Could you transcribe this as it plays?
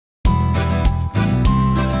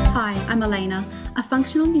I'm Elena, a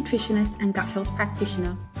functional nutritionist and gut health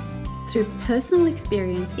practitioner. Through personal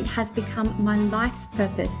experience, it has become my life's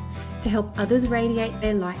purpose to help others radiate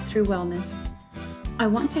their light through wellness. I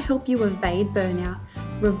want to help you evade burnout,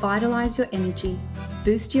 revitalize your energy,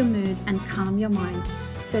 boost your mood, and calm your mind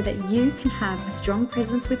so that you can have a strong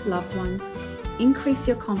presence with loved ones, increase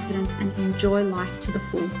your confidence, and enjoy life to the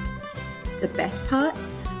full. The best part?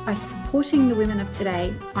 By supporting the women of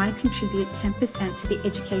today, I contribute 10% to the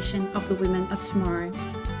education of the women of tomorrow.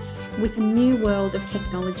 With a new world of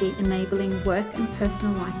technology enabling work and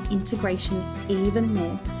personal life integration even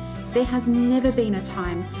more, there has never been a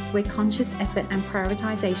time where conscious effort and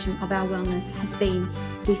prioritization of our wellness has been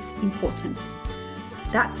this important.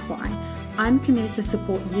 That's why I'm committed to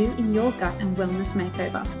support you in your gut and wellness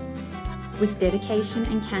makeover. With dedication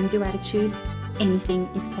and can-do attitude, anything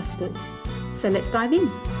is possible. So let's dive in.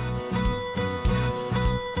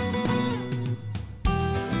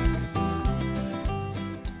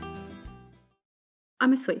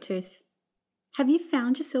 I'm a sweet tooth. Have you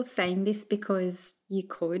found yourself saying this because you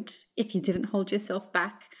could, if you didn't hold yourself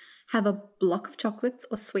back, have a block of chocolates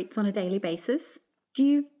or sweets on a daily basis? Do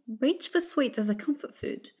you reach for sweets as a comfort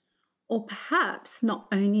food? Or perhaps not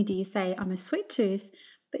only do you say, I'm a sweet tooth,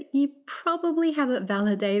 but you probably have it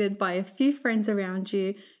validated by a few friends around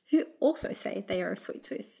you who also say they are a sweet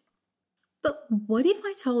tooth. But what if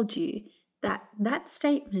I told you that that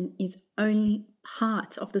statement is only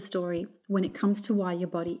part of the story when it comes to why your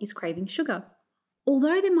body is craving sugar?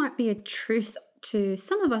 Although there might be a truth to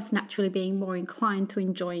some of us naturally being more inclined to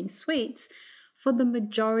enjoying sweets, for the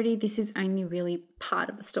majority, this is only really part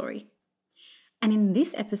of the story. And in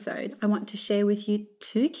this episode, I want to share with you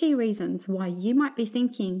 2 key reasons why you might be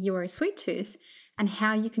thinking you are a sweet tooth and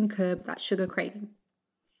how you can curb that sugar craving.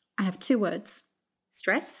 I have 2 words: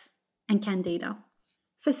 stress and candida.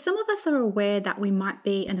 So some of us are aware that we might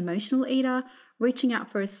be an emotional eater, reaching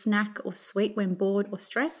out for a snack or sweet when bored or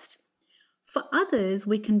stressed. For others,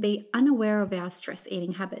 we can be unaware of our stress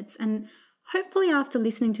eating habits, and hopefully after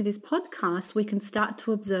listening to this podcast, we can start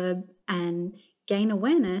to observe and gain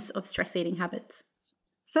awareness of stress eating habits.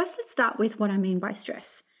 First, let's start with what I mean by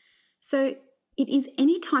stress. So it is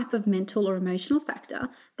any type of mental or emotional factor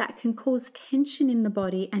that can cause tension in the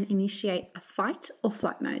body and initiate a fight or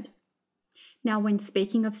flight mode. Now, when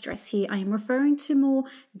speaking of stress here, I am referring to more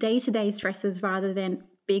day-to-day stresses rather than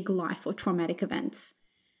big life or traumatic events.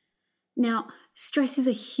 Now, stress is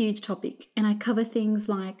a huge topic, and I cover things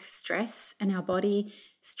like stress and our body,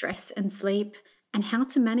 stress and sleep, and how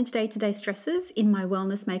to manage day-to-day stresses in my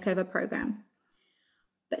Wellness Makeover program.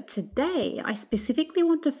 But today, I specifically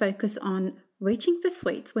want to focus on reaching for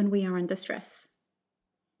sweets when we are under stress.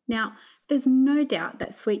 Now, there's no doubt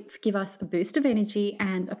that sweets give us a boost of energy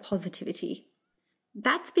and a positivity.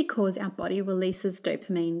 That's because our body releases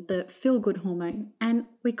dopamine, the feel-good hormone, and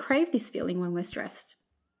we crave this feeling when we're stressed.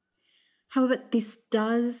 However,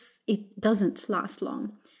 it doesn't last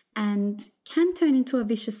long and can turn into a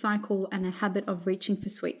vicious cycle and a habit of reaching for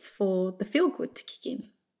sweets for the feel-good to kick in.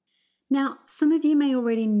 Now, some of you may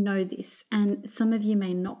already know this and some of you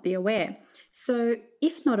may not be aware. So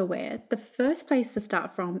if not aware, the first place to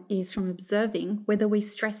start from is from observing whether we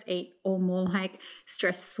stress eat or more like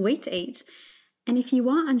stress sweet eat. And if you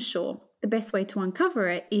are unsure, the best way to uncover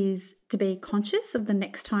it is to be conscious of the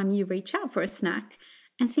next time you reach out for a snack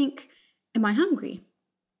and think, am I hungry?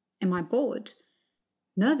 Am I bored?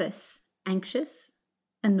 Nervous? Anxious?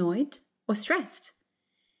 Annoyed? Or stressed?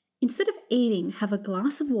 Instead of eating, have a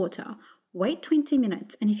glass of water, wait 20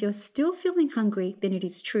 minutes, and if you're still feeling hungry, then it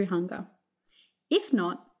is true hunger. If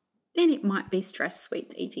not, then it might be stress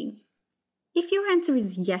sweet eating. If your answer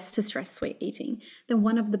is yes to stress sweet eating, then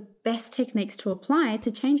one of the best techniques to apply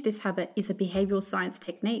to change this habit is a behavioral science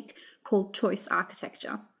technique called choice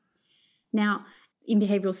architecture. Now, in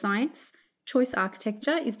behavioral science, choice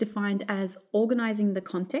architecture is defined as organizing the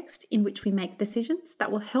context in which we make decisions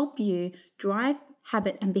that will help you drive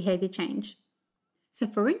habit and behavior change. So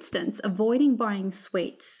for instance, avoiding buying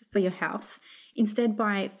sweets for your house, instead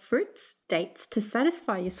buy fruits, dates to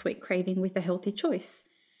satisfy your sweet craving with a healthy choice.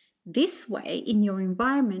 This way, in your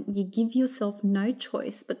environment, you give yourself no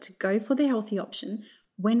choice but to go for the healthy option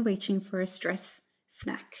when reaching for a stress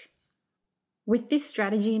snack. With this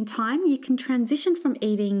strategy in time, you can transition from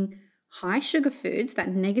eating high sugar foods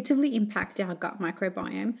that negatively impact our gut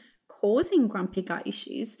microbiome, causing grumpy gut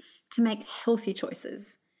issues, to make healthy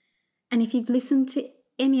choices. And if you've listened to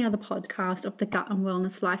any other podcast of the Gut and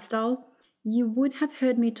Wellness Lifestyle, you would have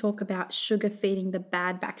heard me talk about sugar feeding the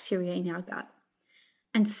bad bacteria in our gut.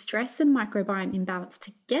 And stress and microbiome imbalance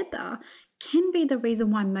together can be the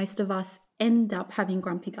reason why most of us end up having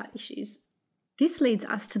grumpy gut issues. This leads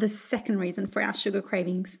us to the second reason for our sugar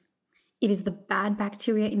cravings. It is the bad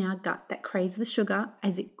bacteria in our gut that craves the sugar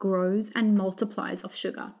as it grows and multiplies off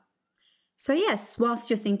sugar. So yes, whilst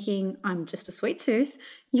you're thinking, I'm just a sweet tooth,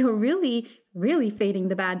 you're really feeding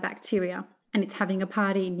the bad bacteria, and it's having a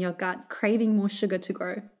party in your gut, craving more sugar to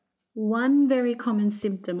grow. One very common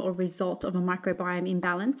symptom or result of a microbiome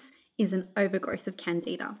imbalance is an overgrowth of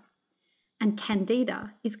candida. And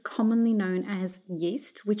candida is commonly known as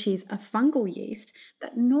yeast, which is a fungal yeast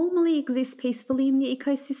that normally exists peacefully in the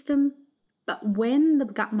ecosystem. But when the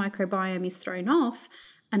gut microbiome is thrown off,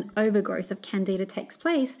 an overgrowth of candida takes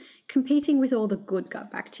place, competing with all the good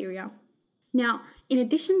gut bacteria. Now, in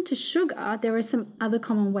addition to sugar, there are some other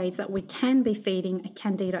common ways that we can be feeding a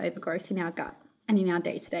candida overgrowth in our gut and in our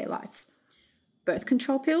day-to-day lives. Birth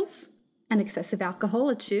control pills and excessive alcohol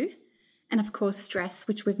are two. And of course, stress,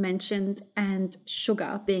 which we've mentioned, and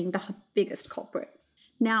sugar being the biggest culprit.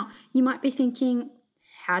 Now, you might be thinking,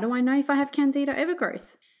 how do I know if I have candida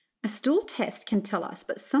overgrowth? A stool test can tell us,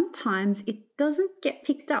 but sometimes it doesn't get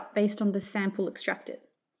picked up based on the sample extracted.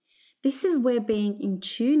 This is where being in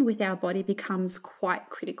tune with our body becomes quite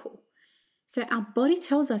critical. So our body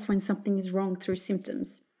tells us when something is wrong through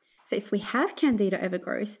symptoms. So if we have candida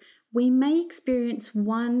overgrowth, we may experience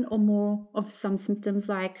one or more of some symptoms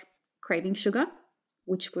like craving sugar,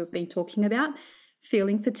 which we've been talking about,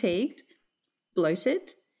 feeling fatigued,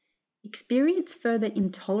 bloated, experience further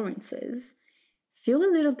intolerances, feel a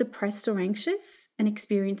little depressed or anxious, and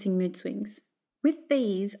experiencing mood swings. With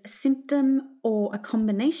these, a symptom or a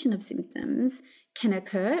combination of symptoms can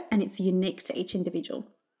occur, and it's unique to each individual.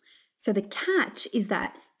 So the catch is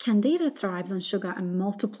that candida thrives on sugar and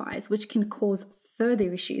multiplies, which can cause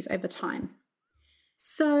further issues over time.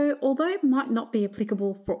 So although it might not be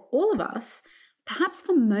applicable for all of us, perhaps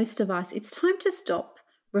for most of us, it's time to stop,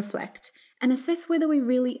 reflect, and assess whether we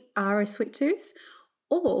really are a sweet tooth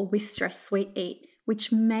or we stress sweet eat,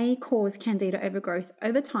 which may cause candida overgrowth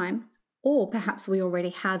over time, or perhaps we already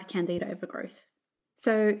have candida overgrowth.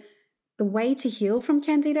 So the way to heal from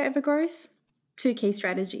candida overgrowth, 2 key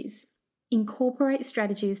strategies. Incorporate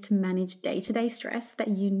strategies to manage day-to-day stress that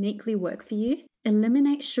uniquely work for you.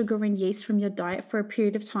 Eliminate sugar and yeast from your diet for a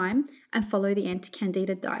period of time and follow the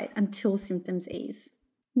anti-candida diet until symptoms ease.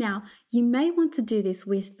 Now, you may want to do this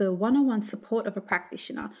with the one-on-one support of a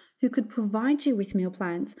practitioner who could provide you with meal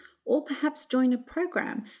plans, or perhaps join a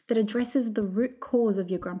program that addresses the root cause of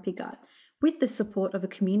your grumpy gut with the support of a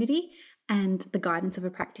community and the guidance of a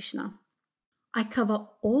practitioner. I cover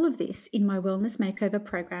all of this in my Wellness Makeover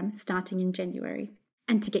program starting in January.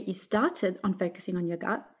 And to get you started on focusing on your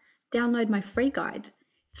gut, download my free guide,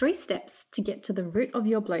 3 steps to get to the root of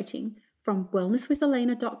your bloating, from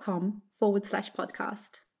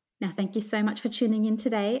wellnesswithelena.com/podcast. Now, thank you so much for tuning in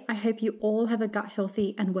today. I hope you all have a gut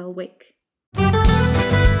healthy and well week.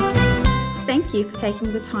 Thank you for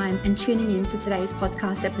taking the time and tuning in to today's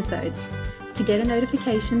podcast episode. To get a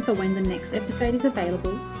notification for when the next episode is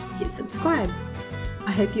available, hit subscribe.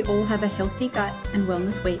 I hope you all have a healthy gut and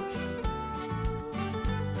wellness week.